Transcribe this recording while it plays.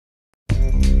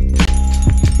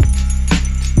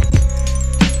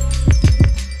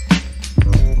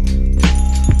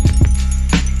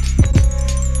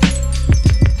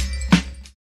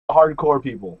hardcore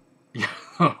people. Yeah,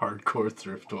 hardcore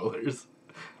thrift dwellers.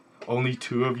 Only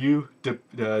two of you.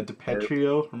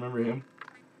 DiPetrio, remember him?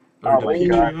 Or Oh my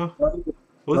god. DiPietro? Scotty,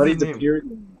 What's Scotty his name? DePiero.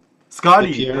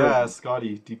 Scotty. DePiero. Yeah,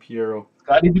 Scotty DiPiero.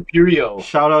 Scotty DiPurio.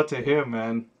 Shout out to him,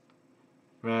 man.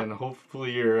 Man,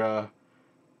 hopefully you're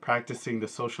practicing the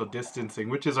social distancing,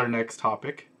 which is our next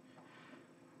topic.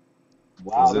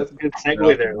 Wow, Is that's it? a good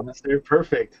segue there, Lester.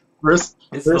 Perfect. First,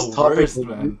 It's first the topic. worst, was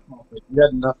man. You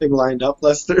had nothing lined up,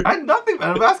 Lester. I had nothing,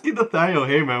 man. I'm asking Nathaniel,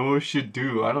 hey, man, what we should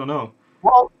do? I don't know.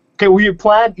 Well, okay, we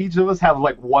planned each of us have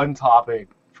like one topic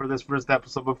for this first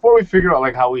episode before we figure out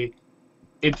like how we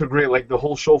integrate like the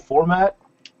whole show format.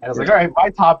 And I was like, Yeah. all right, my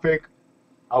topic,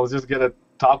 I was just gonna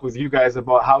talk with you guys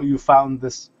about how you found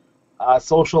this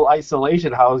social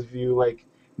isolation. How have you like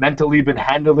mentally been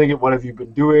handling it? What have you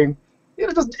been doing? You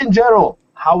know, just in general,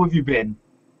 how have you been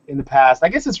in the past? I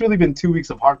guess it's really been 2 weeks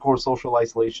of hardcore social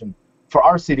isolation for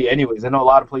our city, anyways. I know a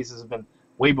lot of places have been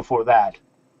way before that,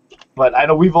 but I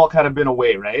know we've all kind of been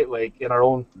away, right? Like in our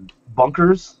own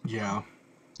bunkers. Yeah.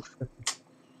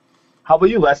 How about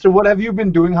you, Lester? What have you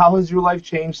been doing? How has your life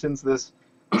changed since this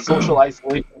social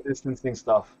isolation distancing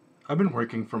stuff? I've been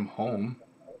working from home.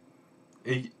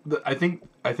 I think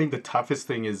the toughest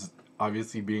thing is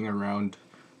obviously being around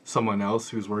someone else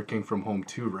who's working from home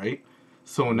too, right?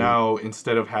 So now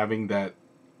instead of having that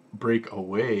break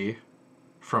away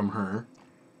from her,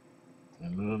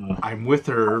 I'm with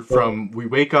her we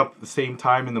wake up the same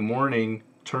time in the morning,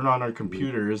 turn on our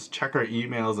computers, check our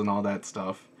emails and all that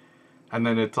stuff. And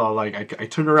then it's all like, I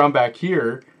turn around back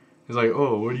here. He's like,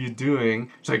 oh, what are you doing?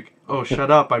 She's like, oh,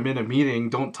 shut up. I'm in a meeting.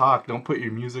 Don't talk. Don't put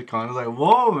your music on. I was like,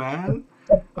 whoa, man.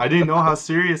 I didn't know how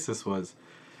serious this was.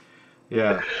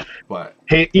 Yeah, but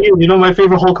Hey, Ian, you know what my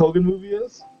favorite Hulk Hogan movie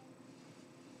is?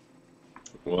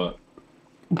 What?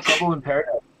 Trouble in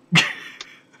Paradise.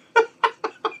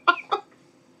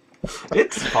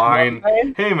 it's fine.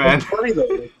 Hey, man. It's funny though.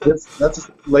 Like, that's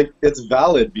like it's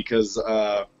valid because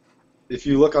if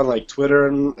you look on like Twitter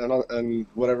and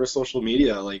whatever social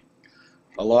media, like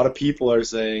a lot of people are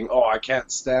saying, "Oh, I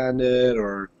can't stand it,"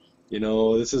 or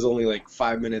this is only like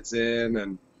 5 minutes in,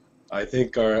 and I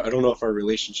think I don't know if our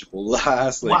relationship will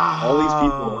last. Like all these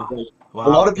people, like, Wow, a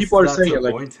lot of people are that's saying a it.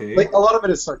 Like, point, hey? like a lot of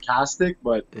it is sarcastic,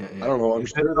 but Yeah. I don't know. I'm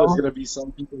sure there's gonna be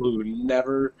some people who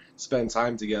never spend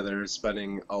time together,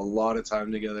 spending a lot of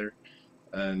time together,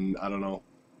 and I don't know.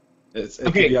 It Okay,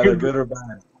 could be either good or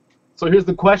bad. So here's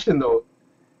the question, though.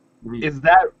 Mhm.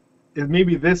 Is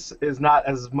maybe this is not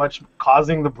as much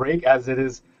causing the break as it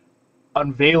is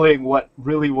unveiling what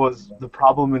really was the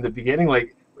problem in the beginning?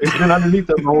 Like, it's been underneath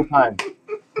us the whole time.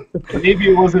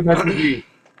 Maybe it wasn't meant to be.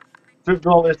 Thrift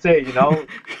dweller say,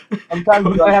 sometimes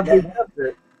you gotta have to accept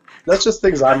it. That's just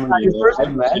things I'm Not your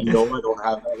person, I man. know I don't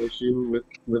have that issue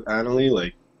with Annalie.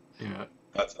 Like Yeah.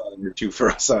 that's not an issue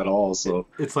for us at all. So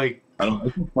It's like, I don't know.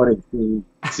 It's just funny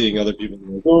seeing other people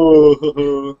like,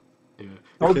 oh. yeah.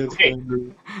 Okay.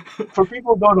 For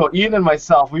people who don't know, Ian and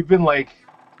myself, we've been like,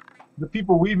 the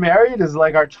people we married is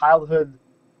like our childhood,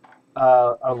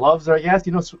 our loves, I guess,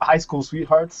 high school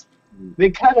sweethearts. They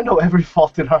kind of know every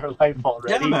fault in our life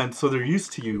already. Yeah, man. So they're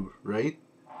used to you, right?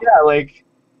 Yeah, like,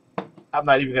 I'm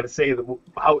not even going to say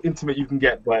how intimate you can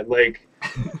get, but like,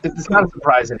 it's not a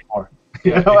surprise anymore.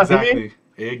 You know what I mean?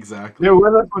 Exactly. They were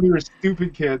with us when we were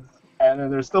stupid kids, and then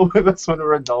they're still with us when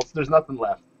we're adults. There's nothing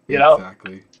left. You know?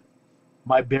 Exactly.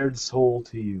 My bared soul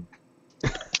to you.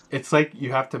 It's like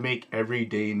you have to make every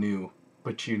day new,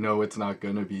 but you know it's not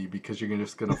gonna be because you're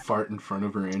just gonna fart in front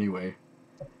of her anyway.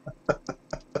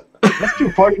 That's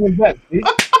true, farting in bed. See?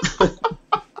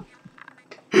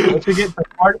 Once you get the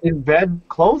fart in bed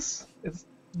close,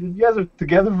 you guys are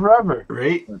together forever.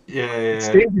 Right? Yeah.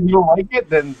 If you don't like it,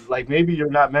 then like maybe you're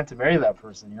not meant to marry that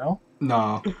person,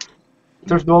 No.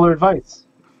 There's no other advice.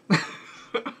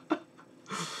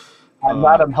 I'm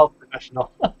not a health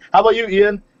professional. How about you,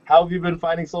 Ian? How have you been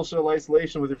finding social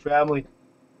isolation with your family?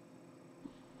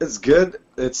 It's good.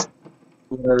 It's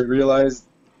what I realized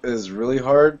is really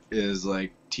hard is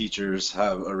like teachers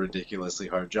have a ridiculously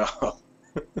hard job.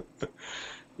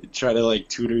 You try to like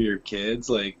tutor your kids,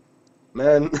 like,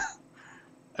 man,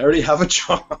 I already have a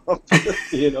job,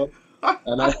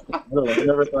 And I don't know, I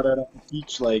never thought I'd have to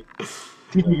teach like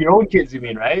Teaching your own kids, you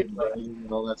mean, right?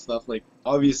 and all that stuff. Like,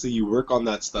 obviously, you work on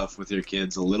that stuff with your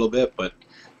kids a little bit, but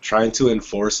trying to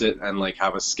enforce it and like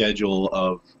have a schedule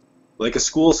of like a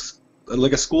school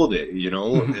day,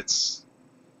 it's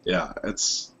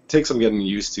takes some getting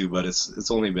used to, but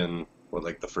it's only been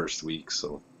like the first week,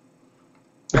 so.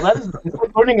 Well, it's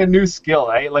like learning a new skill,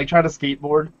 right? Like trying to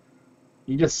skateboard.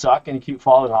 You just suck and you keep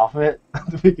falling off of it at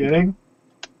the beginning.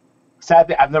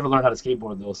 Sadly, I've never learned how to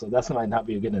skateboard though, so that's might not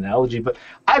be a good analogy. But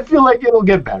I feel like it'll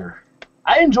get better.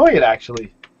 I enjoy it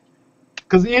actually,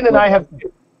 because Ian and I have.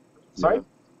 Sorry. Yeah.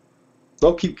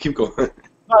 No, keep going.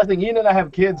 No, I think Ian and I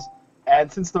have kids,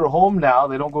 and since they're home now,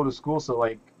 they don't go to school. So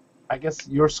like, I guess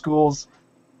your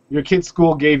kid's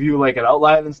school gave you like an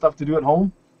outline and stuff to do at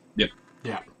home. Yep.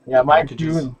 Yeah. Yeah, mine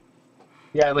Packages. do.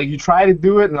 Yeah, like you try to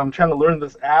do it, and I'm trying to learn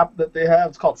this app that they have.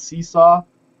 It's called Seesaw,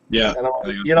 Yeah. and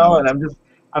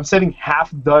I'm sending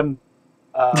half done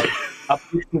up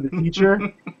to the teacher.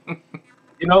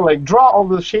 Like draw all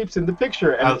the shapes in the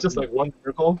picture, and it's just like one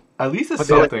circle. At least it's But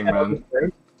they, like, something, have man.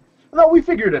 this. No, we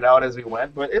figured it out as we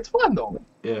went, but it's fun though.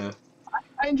 Yeah.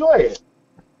 I enjoy it.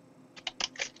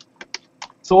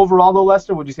 So overall, though,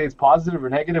 Lester, would you say it's positive or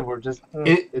negative, or just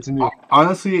it's new?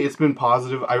 Honestly, it's been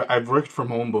positive. I've worked from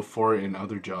home before in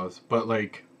other jobs, but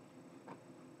like,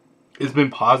 it's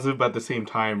been positive. But at the same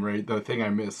time, right? The thing I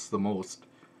miss the most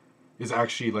is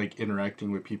actually like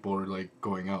interacting with people or like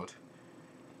going out.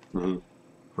 Mm-hmm.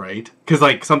 Right? Because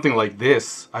like something like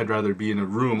this, I'd rather be in a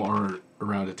room or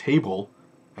around a table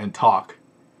and talk.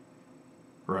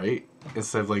 Right?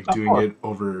 Instead of like doing it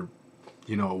over,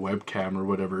 a webcam or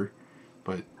whatever.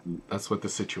 But that's what the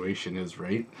situation is,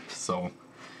 right? So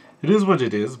it is what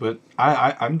it is, but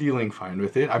I'm dealing fine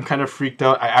with it. I'm kind of freaked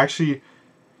out.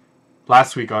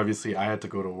 Last week, obviously, I had to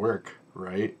go to work,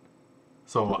 right?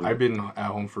 So I've been at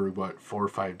home for, 4 or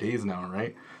 5 days now,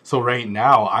 right? So right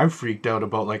now, I'm freaked out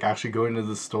about, like, actually going to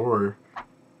the store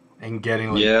and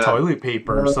getting, like, toilet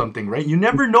paper or something, right? You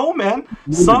never know, man.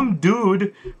 Some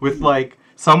dude with, like,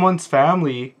 someone's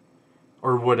family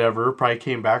or whatever probably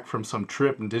came back from some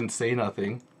trip and didn't say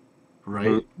nothing,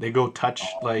 right? They go touch,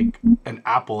 like, an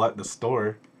apple at the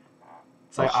store.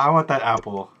 It's like, I want that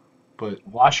apple, but...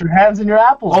 Wash your hands in your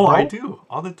apples, Oh, bro. I do.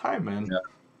 All the time, man. Yeah.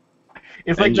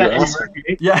 It's like that in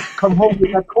Murphy. Yeah. Come home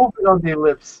with that COVID on their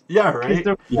lips. Yeah, right?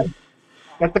 Got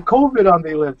the COVID on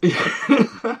their lips.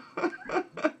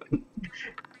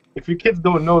 If your kids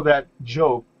don't know that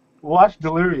joke, watch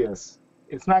Delirious.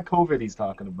 It's not COVID he's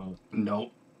talking about.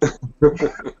 No.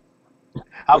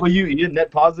 How about you, Ian? Net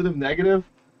positive, negative?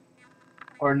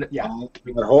 Or At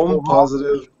home,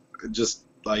 positive. Just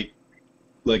like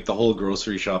the whole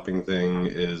grocery shopping thing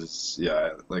is,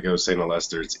 like I was saying to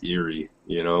Lester, it's eerie.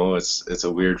 It's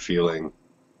a weird feeling.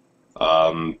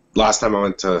 Last time I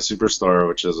went to Superstore,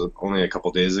 which is only a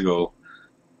couple days ago,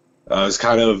 I was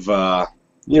kind of,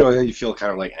 you feel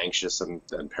kind of like anxious and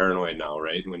paranoid now,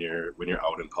 right? When you're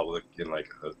out in public in like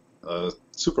a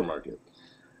supermarket.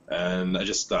 And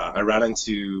I ran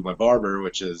into my barber,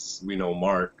 which is, we know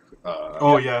Mark.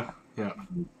 Yeah.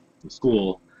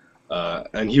 School.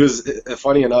 And he was,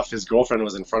 funny enough, his girlfriend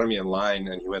was in front of me in line,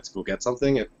 and he went to go get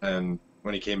something. And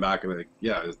when he came back, I was like,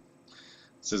 yeah,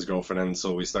 it's his girlfriend. And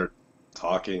so we start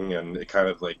talking, and it kind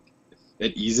of like,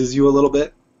 it eases you a little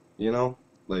bit,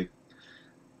 like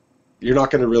you're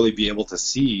not going to really be able to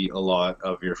see a lot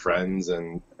of your friends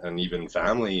and even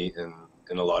family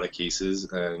in a lot of cases.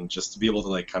 And just to be able to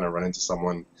like kind of run into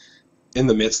someone in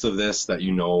the midst of this that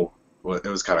it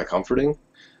was kind of comforting.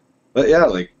 But yeah,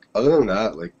 like other than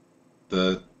that, like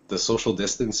the social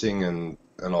distancing and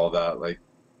all that, like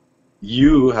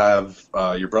you have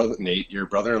your brother Nate, your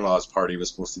brother-in-law's party was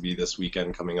supposed to be this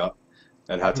weekend coming up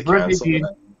and had to cancel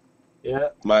that. Yeah.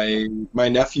 My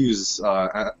nephew's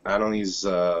Annalie's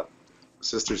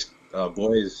sister's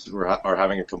boys are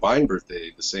having a combined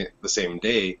birthday the same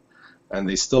day, and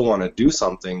they still want to do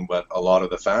something, but a lot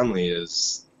of the family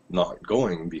is not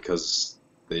going because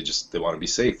they want to be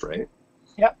safe, right?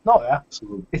 Yeah, no, yeah.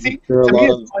 So You see, to me,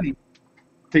 it's funny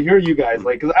to hear you guys,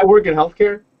 like, because I work in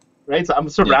healthcare, right? So I'm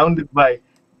surrounded by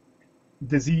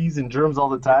disease and germs all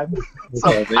the time.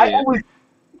 So I always,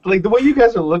 like, the way you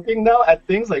guys are looking now at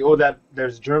things, like, that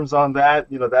there's germs on that,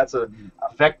 that's a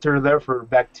vector there for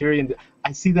bacteria. And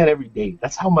I see that every day.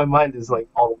 That's how my mind is, like,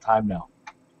 all the time now.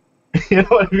 You know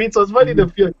what I mean? So it's funny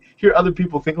to hear other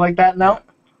people think like that now. Yeah.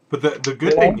 But the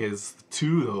good thing is,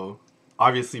 too, though,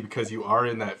 obviously because you are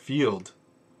in that field,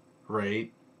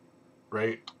 right?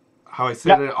 How I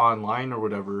said it online or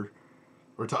whatever,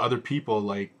 or to other people,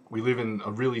 like, we live in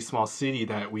a really small city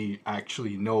that we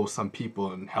actually know some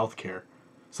people in healthcare.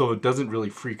 So it doesn't really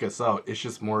freak us out. It's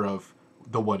just more of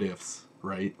the what ifs,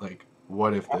 right? Like,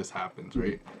 what if this happens,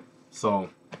 right? So...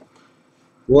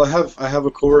 Well, I have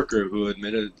a coworker who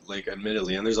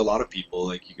admittedly, and there's a lot of people,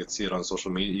 like you could see it on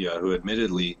social media, who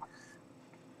admittedly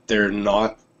they're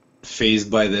not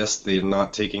fazed by this. They're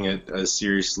not taking it as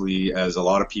seriously as a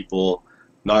lot of people,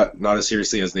 not as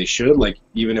seriously as they should. Like,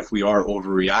 even if we are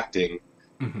overreacting,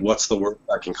 what's the worst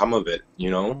that can come of it,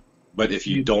 But if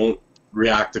you don't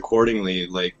react accordingly,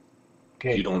 like, You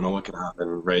Okay, don't know what can happen,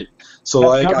 right? So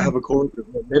that's like gut I have wrenching. a coworker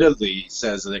who admittedly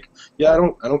says like, yeah,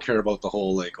 I don't care about the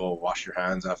whole like, oh, wash your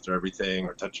hands after everything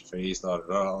or touch your face, da da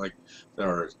da, like,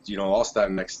 or I'll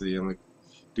stand next to you. I'm like,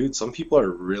 dude, some people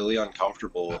are really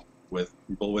uncomfortable with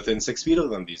people within 6 feet of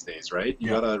them these days, right?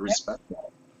 You Yeah. gotta respect that,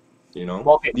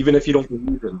 Well, okay, even if you don't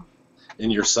believe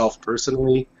in yourself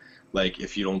personally, like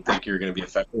if you don't think you're gonna be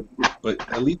affected, but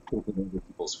at least think of other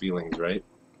people's feelings, right?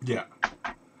 Yeah.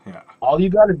 Yeah. all you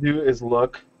got to do is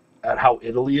look at how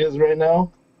Italy is right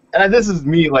now. And this is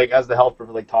me, like, as the health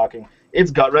person, like, talking.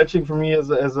 It's gut wrenching for me as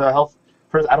a health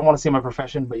person. I don't want to say my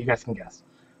profession, but you guys can guess.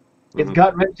 It's Hmm.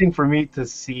 gut wrenching for me to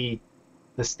see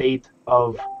the state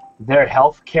of their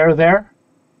health care there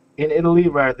in Italy,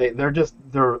 where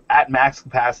they're at max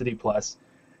capacity plus.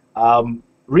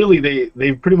 Really,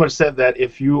 they've pretty much said that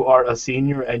if you are a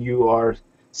senior and you are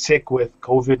sick with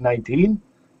COVID-19,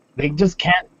 they just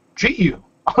can't treat you.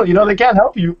 They can't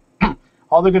help you.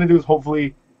 All they're gonna do is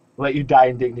hopefully let you die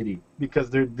in dignity because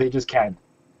they just can't.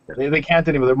 They can't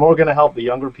anymore. They're more gonna help the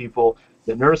younger people,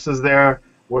 the nurses there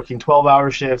working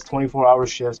 12-hour shifts, 24-hour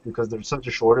shifts because there's such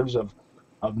a shortage of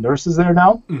nurses there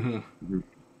now. Hmm.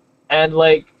 And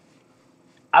like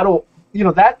I don't,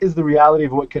 that is the reality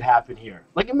of what could happen here.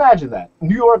 Like, imagine that.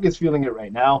 New York is feeling it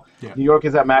right now. Yeah. New York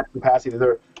is at max capacity.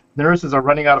 The nurses are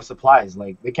running out of supplies.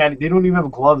 Like, they don't even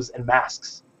have gloves and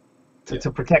masks to, Yeah.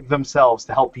 to protect themselves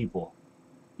to help people.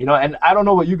 And I don't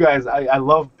know what you guys, I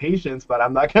love patients, but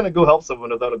I'm not going to go help someone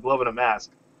without a glove and a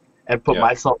mask and put Yeah.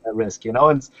 myself at risk. And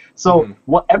so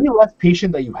Hmm. every less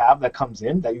patient that you have that comes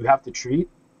in that you have to treat,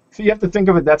 so you have to think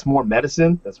of it, that's more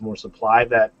medicine, that's more supply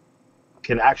that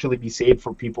can actually be saved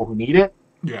for people who need it,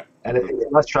 Yeah. and it's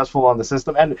less stressful on the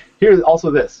system. And here's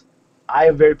also this: I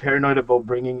am very paranoid about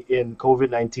bringing in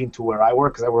COVID-19 to where I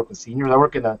work because I work with seniors. I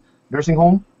work in a nursing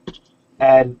home,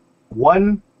 and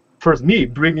for me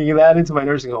bringing that into my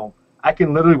nursing home, I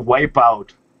can literally wipe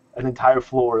out an entire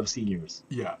floor of seniors.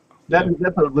 Yeah. That's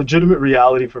a legitimate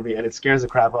reality for me, and it scares the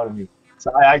crap out of me.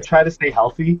 So I try to stay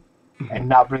healthy Hmm. and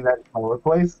not bring that to my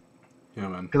workplace Yeah,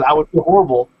 man. because I would feel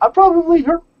horrible. I'd probably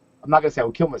hurt. I'm not gonna say I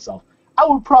would kill myself. I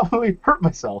would probably hurt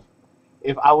myself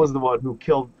if I was the one who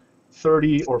killed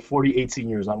 30 or 48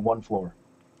 seniors on one floor.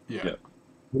 Yeah. Yeah.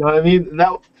 You know what I mean?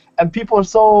 And people are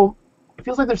so. It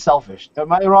feels like they're selfish.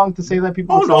 Am I wrong to say that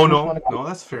people Oh, are no, selfish when no, it comes no.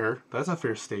 That's fair. That's a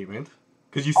fair statement.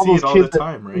 Because you to all see it those all the kids at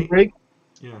time, spring right? break?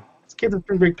 Yeah. Those kids at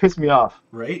spring break piss me off.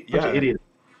 Right. Bunch of Yeah. idiots.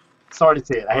 Sorry to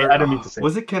say it. I Where didn't mean to say it.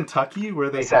 was it Kentucky where I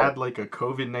they said it. had like a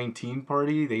COVID-19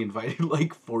 party? They invited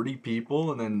like 40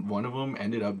 people, and then one of them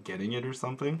ended up getting it or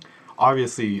something.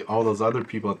 Obviously, all those other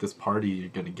people at this party are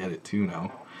gonna get it too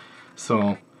now.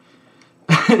 So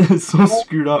it's so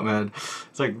screwed up, man.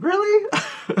 It's like, really?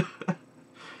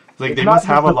 It's like It's not just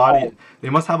the bad. they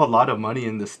must have a lot of money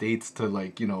in the States to,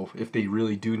 like, if they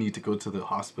really do need to go to the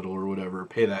hospital or whatever,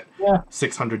 pay that Yeah.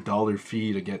 $600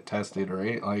 fee to get tested,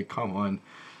 right? Like, come on.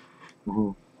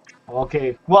 Mhm.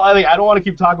 Okay. Well, I don't want to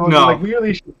keep talking about it. Like, No. we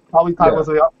really should probably talk Yeah. about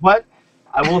something else. But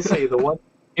I will say the one,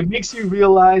 it makes you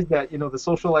realize that, the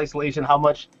social isolation, how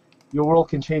much your world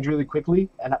can change really quickly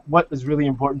and what is really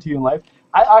important to you in life.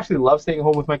 I actually love staying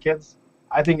home with my kids.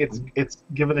 I think it's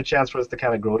given a chance for us to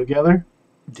kind of grow together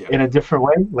Yeah. in a different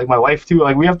way. Like my wife too.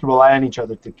 Like we have to rely on each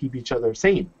other to keep each other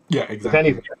sane, Yeah, if exactly.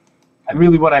 anything. And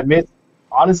really what I miss,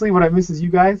 honestly, what I miss is you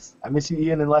guys. I miss you,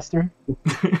 Ian and Lester.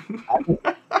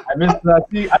 I miss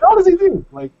I honestly do.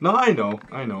 Like, No, I know.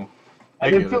 I know. I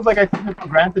and it get feels it. like I took it for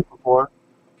granted before,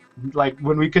 like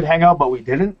when we could hang out but we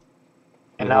didn't,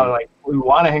 and now Hmm. like we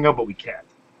want to hang out but we can't.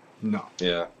 No.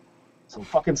 Yeah. So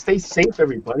fucking stay safe,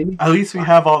 everybody. At least we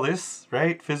have all this,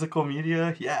 right? Physical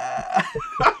media. Yeah.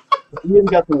 Ian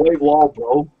got the white wall,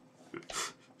 bro.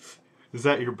 Is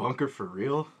that your bunker for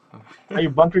real? Are you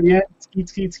bunkered yet? Skeet,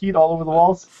 skeet, skeet all over the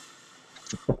walls.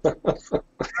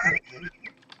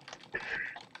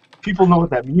 People know what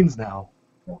that means now.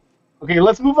 Okay,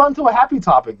 let's move on to a happy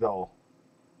topic though.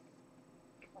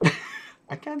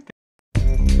 I can't think